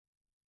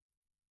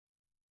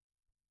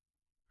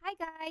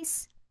Hi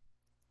guys!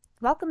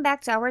 Welcome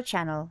back to our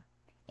channel.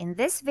 In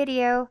this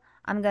video,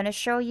 I'm going to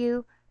show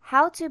you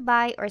how to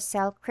buy or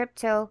sell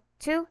crypto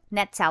to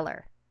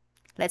Netteler.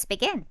 Let's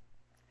begin.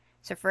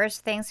 So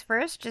first things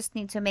first, just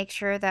need to make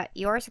sure that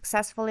you're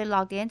successfully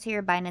logged into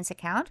your Binance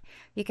account.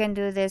 You can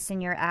do this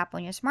in your app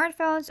on your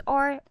smartphones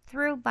or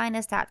through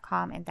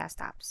Binance.com and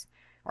desktops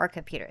or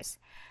computers.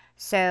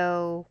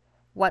 So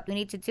what we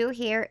need to do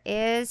here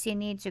is you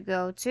need to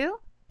go to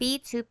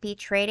P2P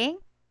trading.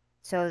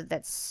 So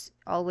that's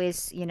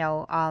always,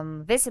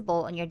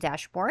 visible on your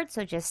dashboard.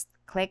 So just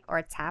click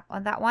or tap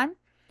on that one.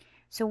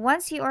 So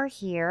once you are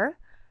here,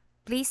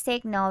 please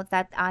take note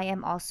that I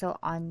am also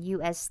on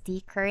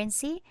USD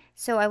currency.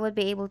 So I would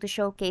be able to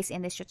showcase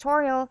in this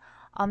tutorial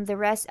the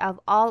rest of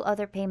all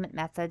other payment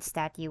methods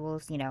that you will,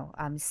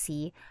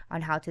 see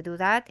on how to do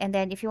that. And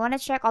then if you want to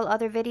check all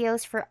other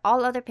videos for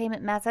all other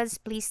payment methods,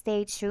 please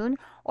stay tuned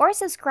or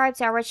subscribe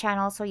to our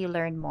channel so you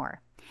learn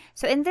more.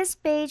 So in this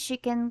page, you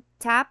can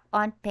tap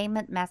on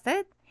payment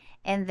method,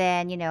 and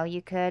then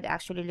you could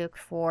actually look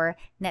for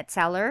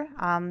Netteler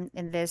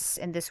in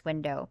this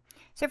window.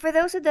 So for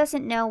those who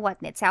doesn't know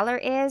what Netteler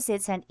is,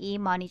 it's an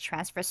e-money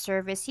transfer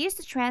service used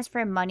to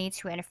transfer money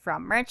to and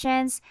from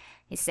merchants,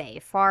 you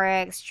say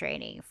forex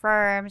trading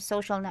firms,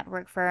 social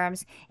network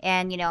firms,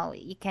 and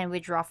you can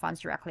withdraw funds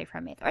directly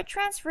from it or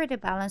transfer the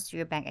balance to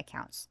your bank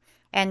accounts.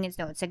 And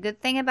it's a good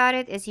thing about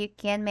it is you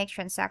can make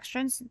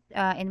transactions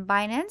in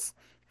Binance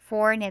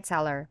for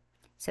Netteler.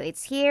 So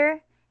it's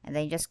here, and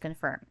then you just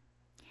confirm.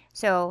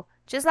 So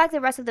just like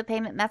the rest of the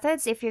payment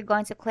methods, if you're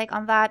going to click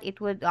on that,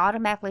 it would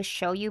automatically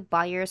show you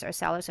buyers or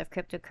sellers of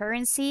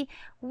cryptocurrency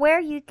where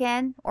you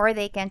can or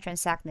they can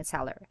transact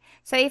Netteler.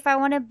 So if I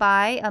want to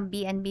buy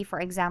BNB, for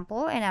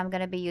example, and I'm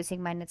going to be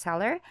using my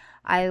Netteler,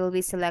 I will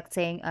be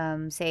selecting,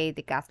 say,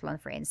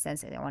 Decathlon, for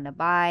instance, and I want to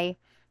buy.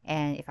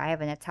 And if I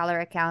have a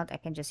Netteler account, I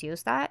can just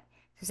use that.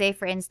 So say,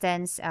 for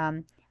instance,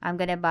 I'm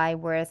going to buy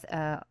worth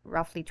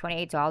roughly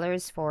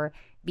 $28 for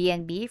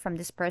BNB from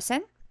this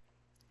person.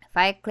 If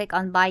I click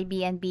on buy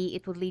BNB,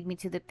 it will lead me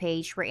to the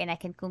page wherein I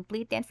can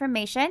complete the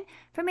information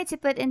for me to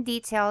put in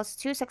details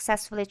to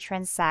successfully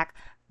transact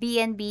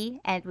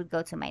BNB, and it would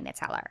go to my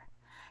Netteler.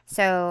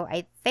 So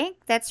I think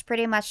that's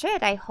pretty much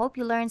it. I hope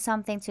you learned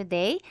something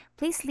today.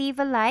 Please leave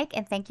a like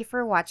and thank you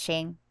for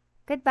watching.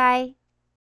 Goodbye.